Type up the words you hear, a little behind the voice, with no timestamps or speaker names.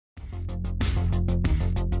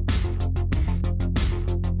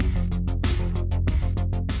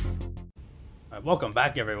Welcome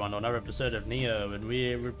back everyone to another episode of Nioh, and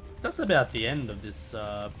we're just about the end of this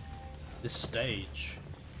this stage.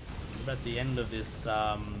 We're about the end of this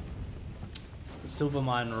the silver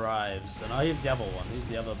mine arrives, and here's the other one. Here's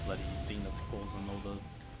the other bloody thing that's causing all the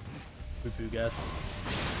poo-poo gas.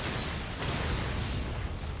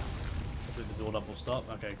 Hopefully the build up will stop.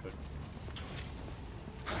 Okay, good.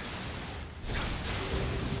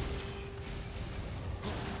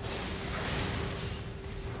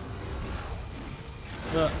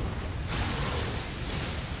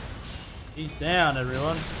 He's down,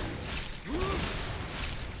 everyone.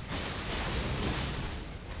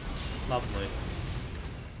 Lovely.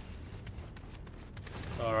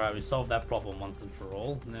 Alright, we solved that problem once and for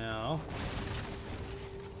all. Now...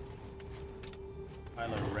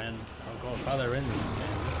 Kylo Ren. Oh god, Kylo Ren in this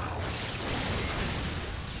game.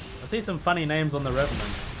 I see some funny names on the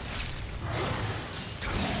Revenants.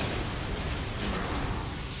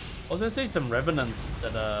 I was gonna see some Revenants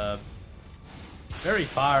that are very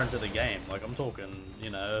far into the game. Like, I'm talking,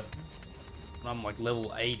 you know, I'm like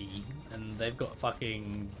level 80, and they've got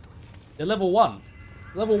fucking... They're level 1.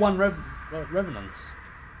 Level 1 Revenants.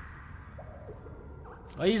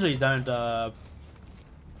 I usually don't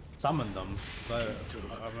summon them, so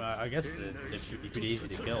I guess they should be pretty easy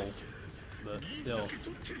to kill. But still,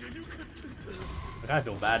 I kind of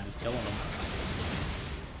feel bad just killing them.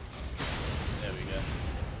 There we go.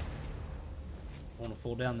 I want to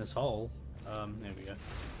fall down this hole. There we go.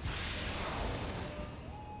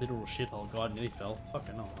 Literal shithole. God, nearly fell.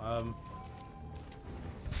 Fucking hell.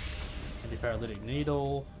 Anti-paralytic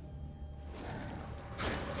needle.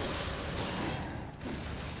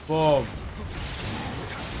 Boom.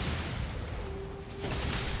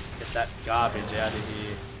 Get that garbage out of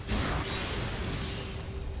here.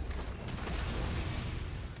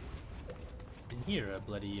 In here, a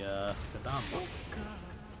bloody Kadam.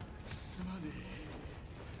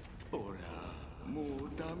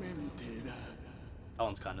 That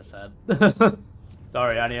one's kind of sad.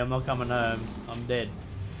 Sorry, Annie, I'm not coming home. I'm dead.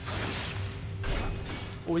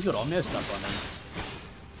 Oh, he's got Omnio stuff on him.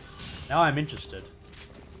 Now I'm interested.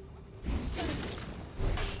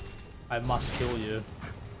 I must kill you.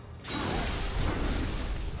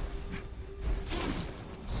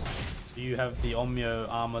 Do you have the Omnio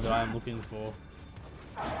armor that I'm looking for?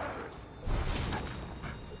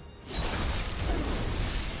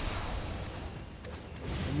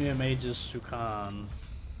 Omnio Mages Sukan.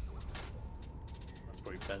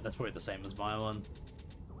 That's probably the same as my one.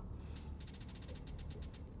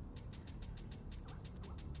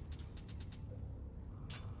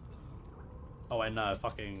 Oh wait, no,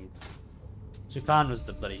 fucking Sukan was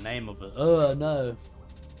the bloody name of it. Oh no.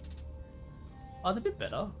 Oh, it's a bit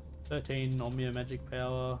better. 13 Omnio magic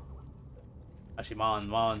power. Actually, my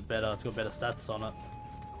one's better. It's got better stats on it.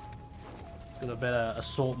 It's got a better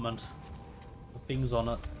assortment of things on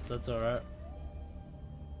it, so that's alright.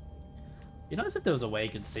 You notice if there was a way you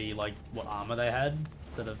could see like what armor they had,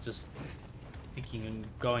 instead of just thinking and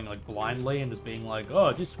going like blindly and just being like,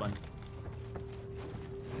 oh, this one.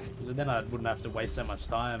 Because then I wouldn't have to waste so much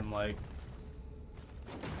time like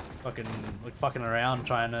fucking around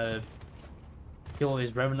trying to kill all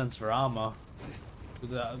these Revenants for armor.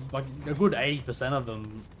 Because like a good 80% of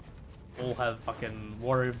them all have fucking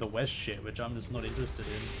Warrior of the West shit, which I'm just not interested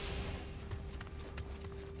in.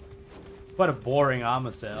 Quite a boring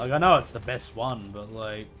armor set. Like, I know it's the best one, but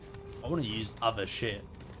like, I want to use other shit.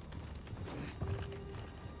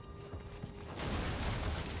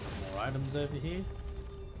 More items over here.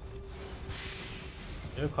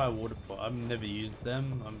 Yokai water pot. I've never used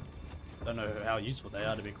them. I don't know how useful they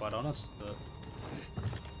are, to be quite honest, but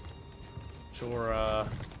sure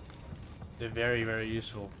they're very, very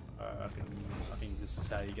useful. I think this is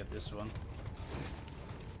how you get this one.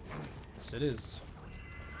 Yes, it is.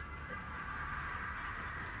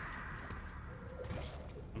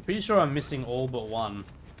 I'm pretty sure I'm missing all but one.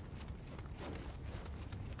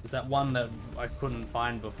 Is that one that I couldn't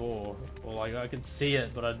find before? Or like I could see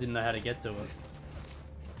it, but I didn't know how to get to it.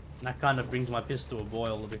 And that kind of brings my piss to a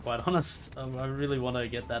boil, to be quite honest. I really want to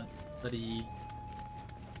get that bloody...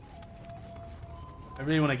 I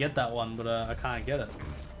really want to get that one, but I can't get it.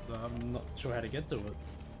 So I'm not sure how to get to it.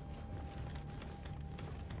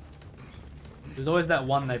 There's always that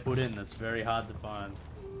one they put in that's very hard to find.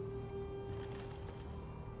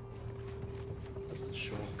 That's the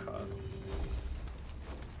shortcut.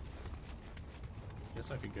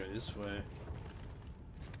 Guess I could go this way.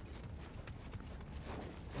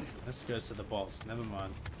 This goes to the boss. Never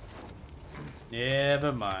mind.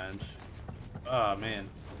 Never mind. Oh man.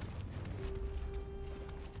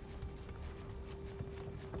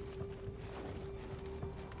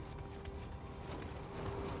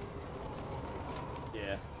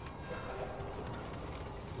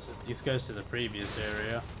 This goes to the previous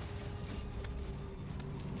area.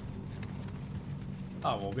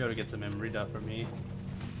 Oh, we'll be able to get some Emrita from here.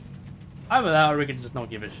 Either that or we can just not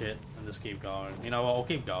give a shit and just keep going. You know what, I'll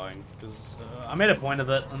keep going. Because I made a point of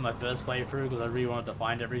it in my first playthrough because I really wanted to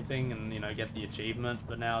find everything and, you know, get the achievement.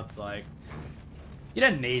 But now it's like, you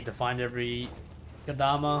don't need to find every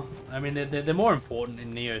Kodama. I mean, they're more important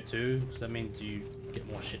in Nioh 2. So that means you get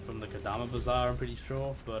more shit from the Kodama Bazaar, I'm pretty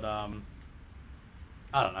sure. But, I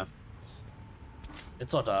don't know.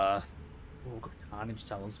 It's not, oh, got Carnage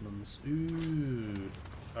Talismans. Ooh.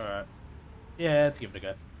 Alright. Yeah, let's give it a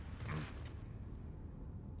go.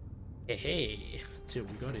 Hey, hey. Let's see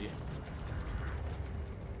what we got here.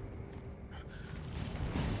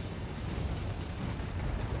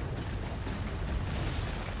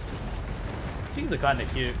 These things are kind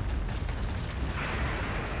of cute.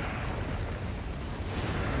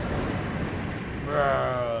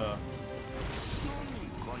 Bruh.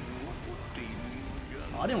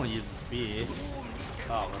 Oh, I didn't want to use the spear.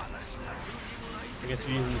 Oh, well. I guess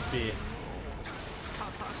we're using the spear.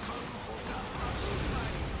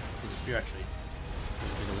 The spear actually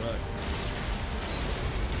doesn't do the work.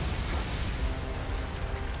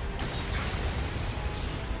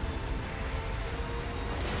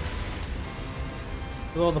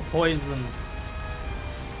 Look at all the poison.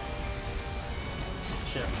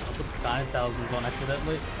 Shit, I put 9,000s on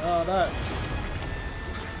accidentally. Oh no.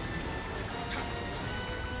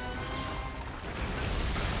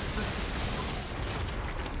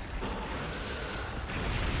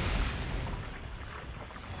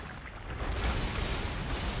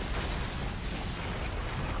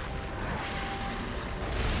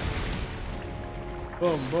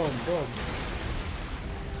 Boom, boom, boom.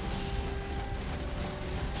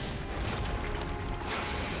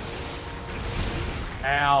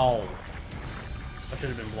 Ow! I should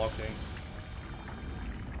have been blocking.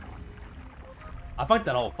 I fucked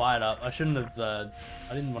that whole fight up. I shouldn't have,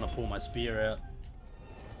 I didn't want to pull my spear out.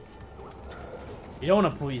 You don't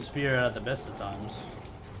want to pull your spear out at the best of times.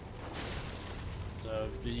 So,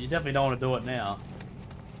 you definitely don't want to do it now.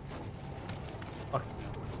 Fuck,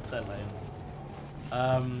 so lame.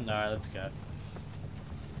 Alright, let's go.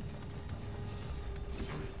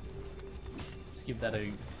 Let's give that a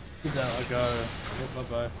go. Get my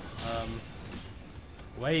bow.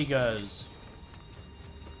 Away he goes.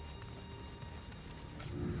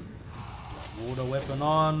 Water weapon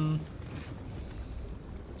on.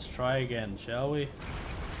 Let's try again, shall we?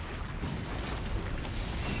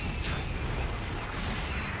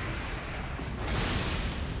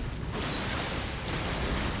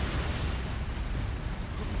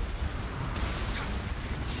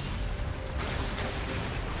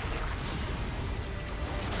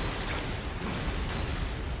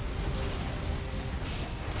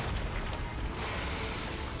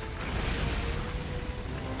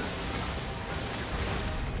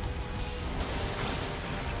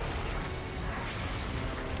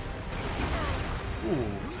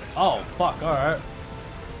 Oh, fuck, alright.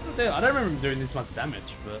 I don't remember him doing this much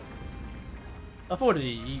damage, but... I thought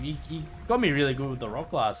he got me really good with the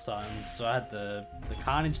rock last time, so I had the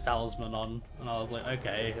Carnage Talisman on, and I was like,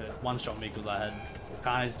 okay, it one-shot me because I had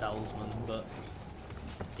Carnage Talisman, but...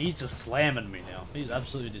 He's just slamming me now. He's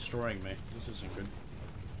absolutely destroying me. This isn't good.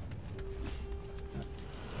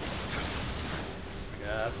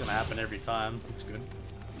 Yeah, that's gonna happen every time. That's good.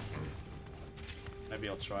 Maybe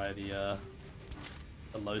I'll try the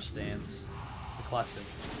low stance, the classic.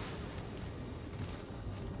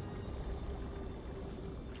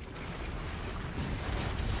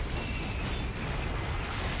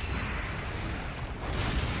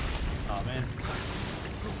 Oh man.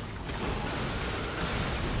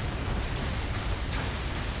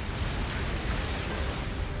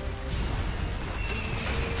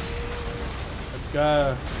 Let's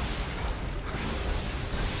go.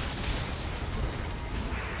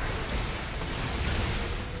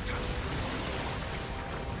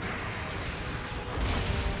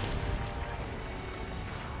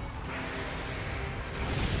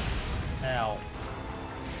 Ow.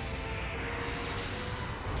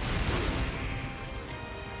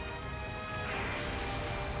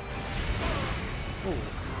 Ooh.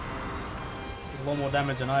 A lot more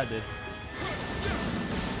damage than I did.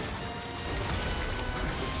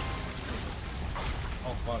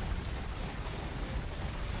 Oh fuck.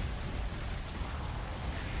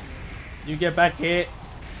 You get back here.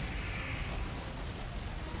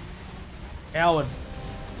 Coward.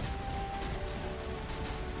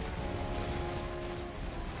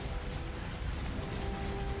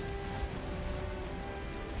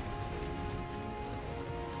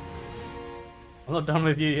 I'm not done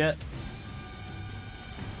with you yet.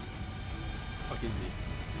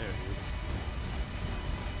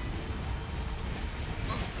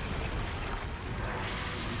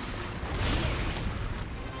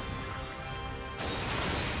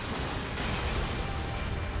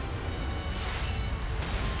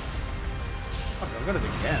 I got it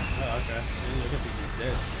again. Oh, okay. I guess he's just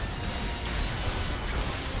dead.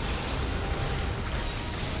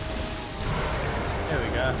 There we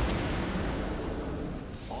go.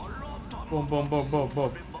 Boom, boom, boom, boom,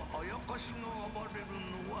 boom.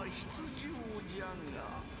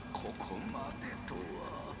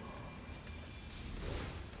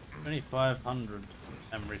 2,500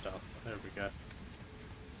 Amrita. There we go.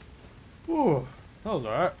 Ooh, that was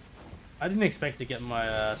alright. I didn't expect to get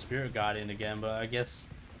my Spirit Guardian again, but I guess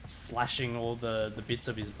slashing all the bits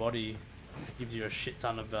of his body gives you a shit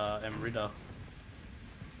ton of Amrita.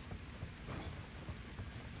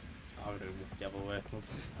 I'm gonna walk the other way.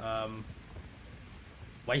 Oops.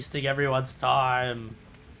 Wasting everyone's time.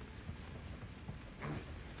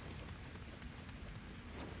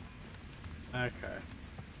 Okay.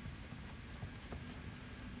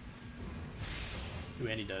 2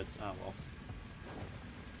 antidotes. Oh well.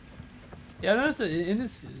 Yeah, I noticed that in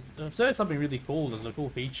this, I've noticed something really cool. There's a cool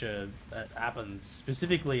feature that happens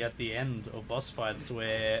specifically at the end of boss fights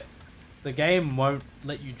where the game won't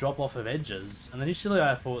let you drop off of edges. And initially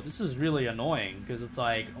I thought this is really annoying because it's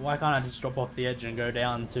like, why can't I just drop off the edge and go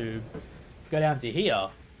down to here?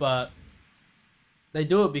 But they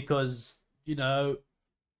do it because, you know,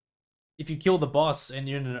 if you kill the boss and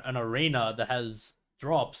you're in an arena that has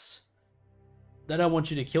drops, they don't want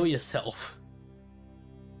you to kill yourself.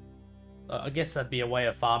 I guess that'd be a way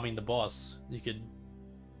of farming the boss. You could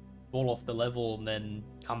fall off the level and then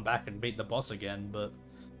come back and beat the boss again, but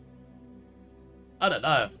I don't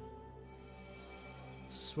know.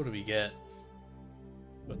 What do we get?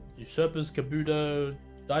 But Usurpers, Kabuto,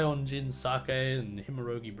 Daionjin, Sake, and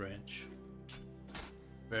Himorogi Branch.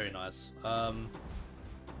 Very nice.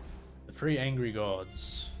 The 3 Angry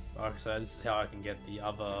Gods. Like I said, this is how I can get the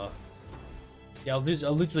other... Yeah, I was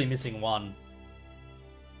literally missing one.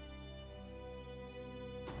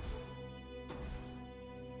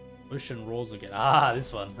 Ocean Roars again. Ah,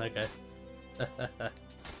 this one. Okay.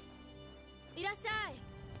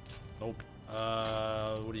 Nope.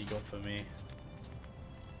 What do you got for me?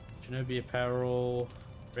 Shinobi Apparel,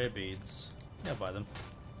 Rare Beads. Yeah, I'll buy them.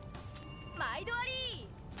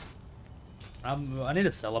 I need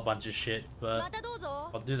to sell a bunch of shit, but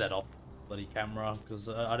I'll do that off bloody camera because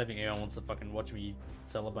I don't think anyone wants to fucking watch me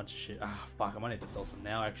sell a bunch of shit. Ah, fuck, I might need to sell some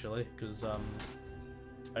now actually because I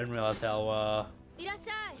didn't realize how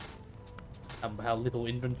little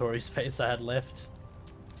inventory space I had left.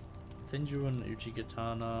 Senju and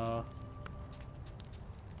Uchigatana.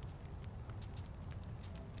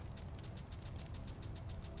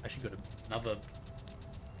 Actually got another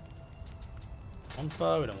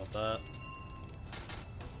bonfire, we don't want that.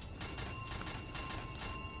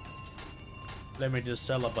 Let me just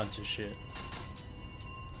sell a bunch of shit.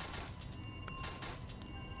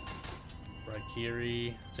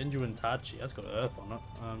 Raikiri, Senju and Tachi, that's got Earth on it.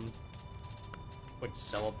 Wait to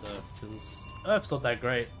sell it though, because Earth's not that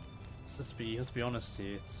great. Let's be honest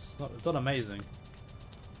here. It's not amazing. Should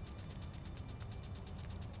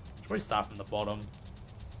probably start from the bottom.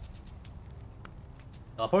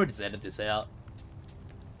 I'll probably just edit this out,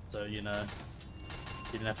 so you know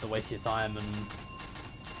you didn't have to waste your time and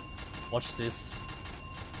watch this.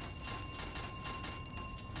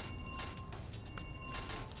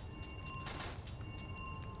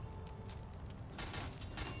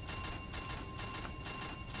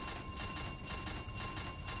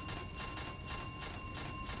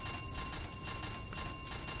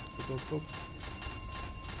 Boop.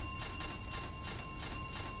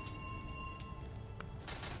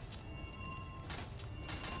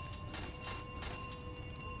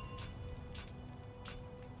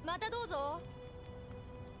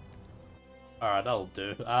 Alright, that'll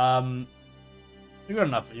do. We got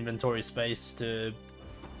enough inventory space to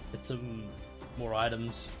get some more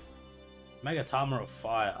items. Megatama of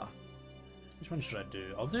Fire. Which one should I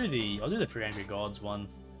do? I'll do the 3 Angry Gods one.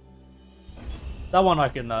 That one I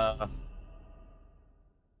can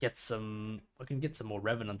get some more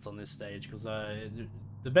revenants on this stage because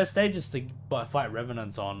the best stages to fight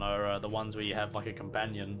revenants on are the ones where you have like a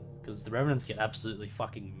companion, because the revenants get absolutely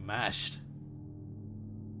fucking mashed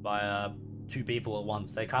by 2 people at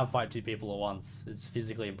once. They can't fight 2 people at once. It's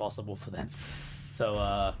physically impossible for them.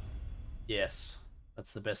 So yes,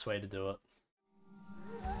 that's the best way to do it.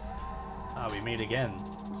 Ah, we meet again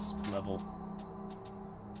this level.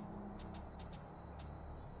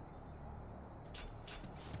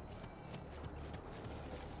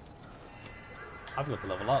 I've got to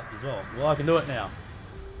level up as well. Well, I can do it now.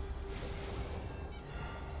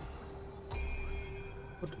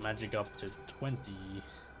 Put the magic up to 20.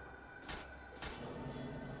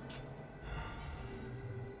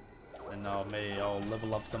 And now maybe I'll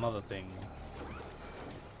level up some other things.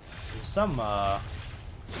 some oh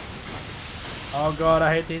god,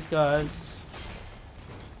 I hate these guys.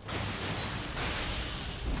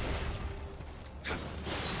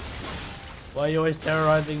 Why are you always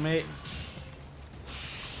terrorizing me?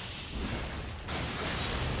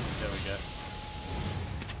 There we go.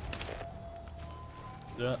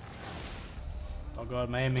 Yeah. Oh god,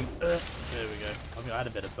 I'm aiming. There we go. I had a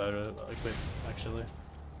better photo equipped, actually.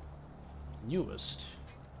 Newest.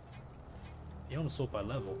 You want to sort by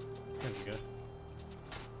level. There we go.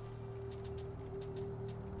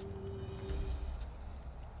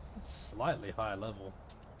 It's slightly higher level.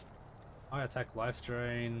 High attack, life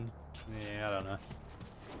drain. Yeah, I don't know.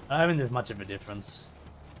 I don't think there's much of a difference,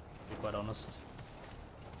 to be quite honest.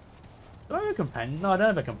 Do I have a companion? No, I don't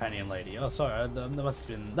have a companion lady. Oh, sorry. That must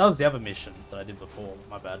have been... That was the other mission that I did before.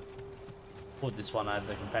 My bad. For this one, I had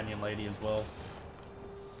the companion lady as well.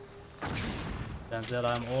 Turns out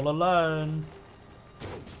I'm all alone.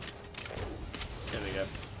 There we go.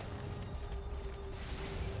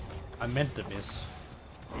 I meant to miss.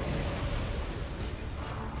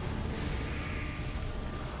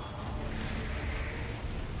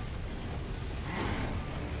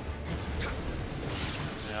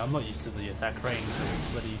 I'm not used to the attack range of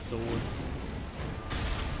bloody swords.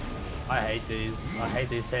 I hate these. I hate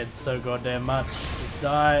these heads so goddamn much. Just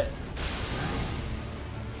die.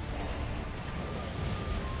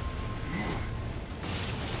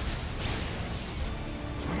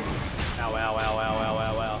 Ow, ow, ow, ow, ow,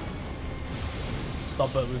 ow, ow.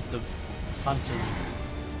 Stop it with the punches.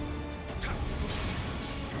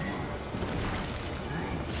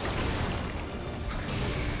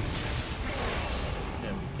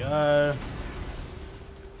 Go.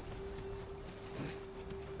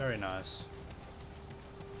 Very nice.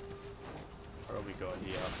 What have we got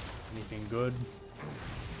here? Anything good?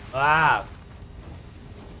 Ah!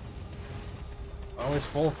 I always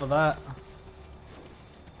fall for that.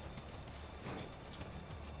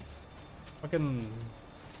 Fucking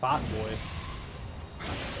fart boy.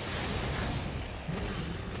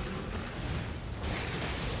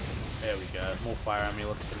 There we go. More fire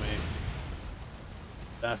amulets for me.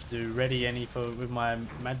 I have to ready any for with my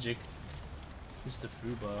magic. Mr.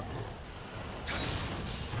 Fuba.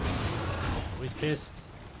 Oh, he's pissed.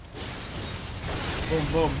 Boom,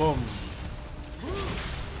 boom, boom.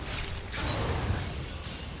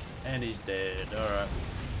 And he's dead. Alright.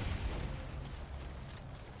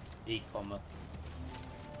 E-comma.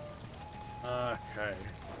 Okay.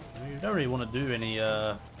 We don't really want to do any,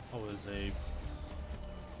 what was a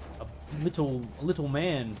little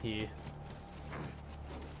man here.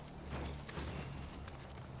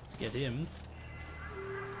 Get him.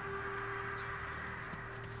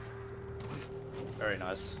 Very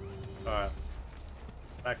nice. Alright.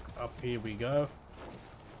 Back up here we go.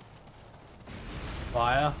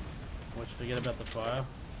 Fire. Let's forget about the fire.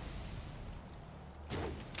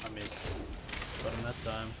 I missed. Got him that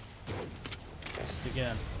time. Missed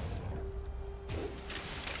again.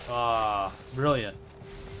 Ah, brilliant.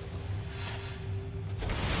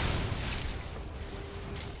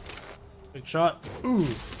 Big shot. Ooh.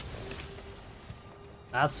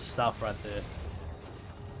 That's the stuff right there.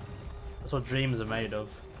 That's what dreams are made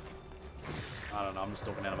of. I don't know, I'm just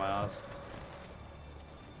talking out of my ass.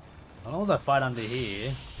 As long as I fight under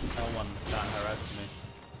here, no one can't harass me.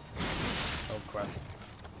 Oh crap.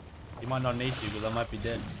 You might not need to because I might be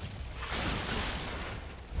dead.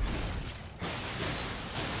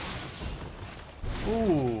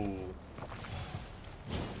 Ooh.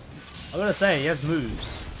 I gotta say, he has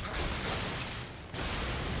moves.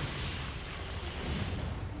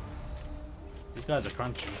 These guys are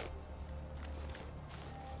crunchy.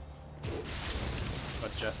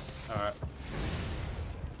 Gotcha. Alright.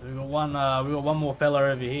 We got one more fella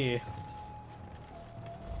over here.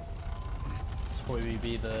 This will probably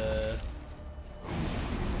be the...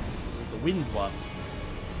 This is the wind one.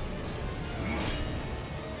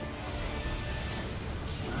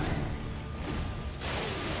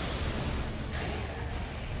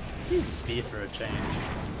 Let's use the spear for a change.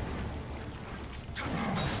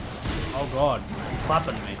 Oh god, he's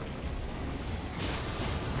clapping me.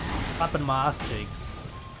 Clapping my ass cheeks.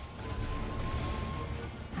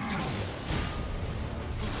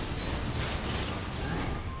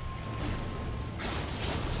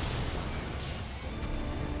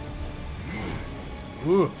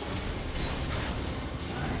 Ooh.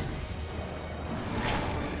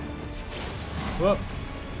 Whoop.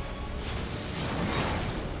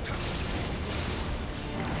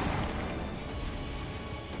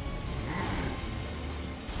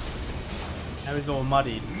 Now he's all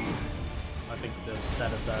muddied. I think the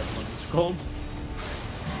status as what it's called.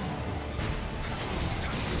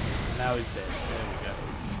 Now he's dead. There we go.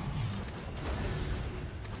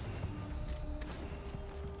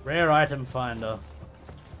 Rare item finder.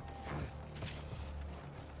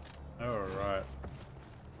 Alright. What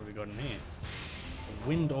have we got in here?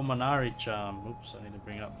 Wind or Minari charm. Oops, I need to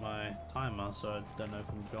bring up my timer, so I don't know if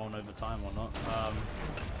I'm going over time or not.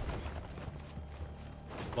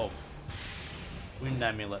 Oh. Wind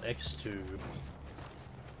amulet X2.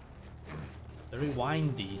 Very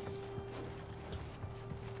windy.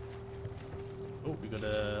 Oh, we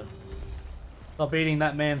gotta stop eating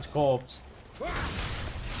that man's corpse.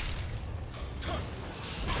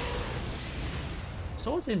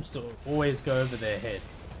 Sword seems to always go over their head.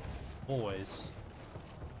 Always.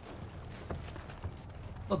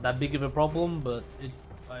 Not that big of a problem, but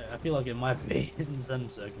I feel like it might be in some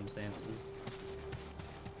circumstances.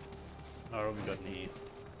 Oh, what have we got in here?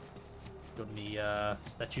 Got any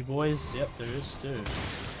statue boys? Yep, there is too.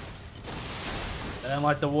 I don't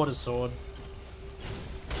like the water sword.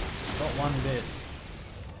 Not one bit.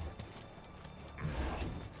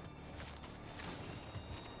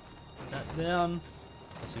 Put that down,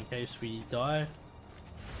 just in case we die.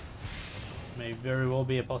 May very well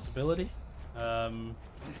be a possibility. Bloody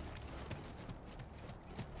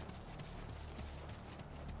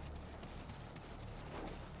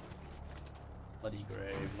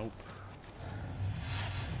grave, nope.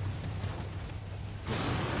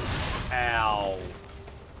 Ow!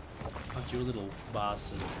 Aren't you a little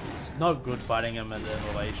bastard? It's not good fighting them at an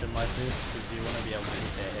elevation like this, because you want to be able to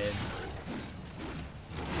hit their head.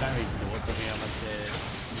 You can't really do it to me unless they're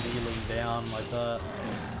kneeling down like that.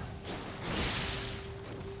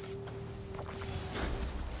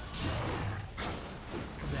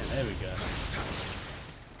 Man, there we go.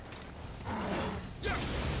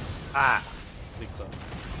 Ah! I think so.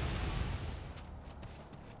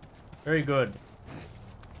 Very good.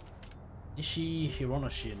 Ishi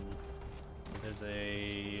Hironoshin. There's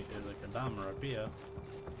a Kadama up here.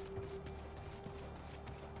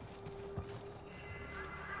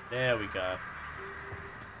 There we go.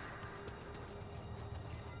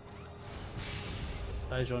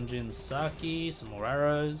 Taijonjin Saki, some more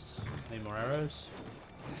arrows. Need more arrows.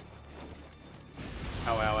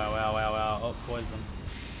 Ow, ow, ow, ow, ow, ow. Oh, poison.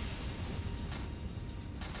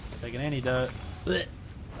 Take an antidote.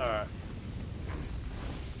 Alright.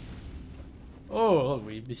 Oh, look,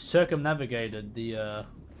 we circumnavigated the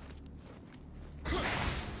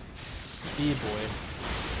spear boy.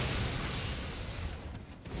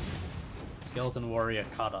 Skeleton warrior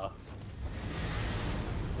cutter.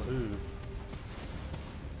 Woohoo.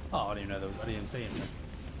 Oh, I didn't even know that. I didn't even see him there.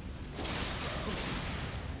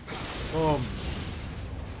 Boom.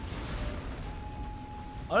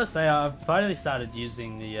 I'll just say I've finally started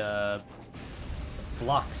using the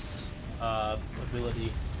flux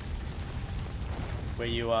ability, where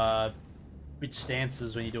you switch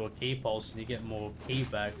stances when you do a key pulse and you get more key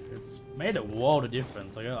back. It's made a world of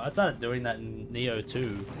difference. Like, I started doing that in Nioh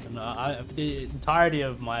 2, and for the entirety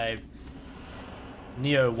of my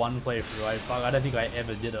Nioh 1 playthrough, I don't think I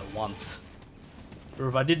ever did it once. Or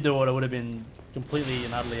if I did do it, it would have been completely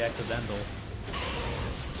and utterly accidental.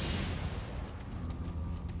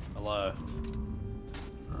 Hello.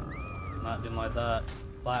 No, didn't like that.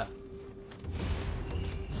 Clap.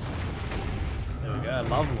 There we go,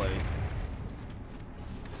 lovely.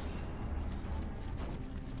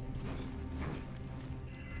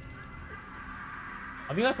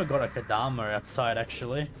 I think I forgot a Kadama outside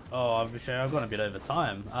actually. Oh, I've gone a bit over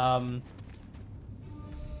time.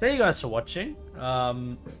 Thank you guys for watching.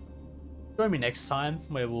 Join me next time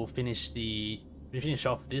where we'll finish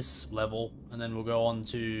off this level, and then we'll go on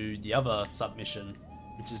to the other submission,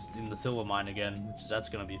 which is in the silver mine again, that's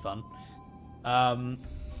gonna be fun. And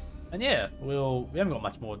yeah, we haven't got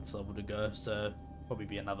much more of this level to go, so probably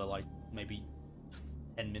be another like maybe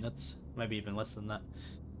 10 minutes, maybe even less than that.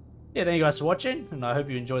 Yeah, thank you guys for watching, and I hope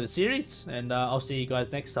you enjoy the series, and I'll see you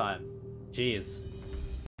guys next time. Cheers.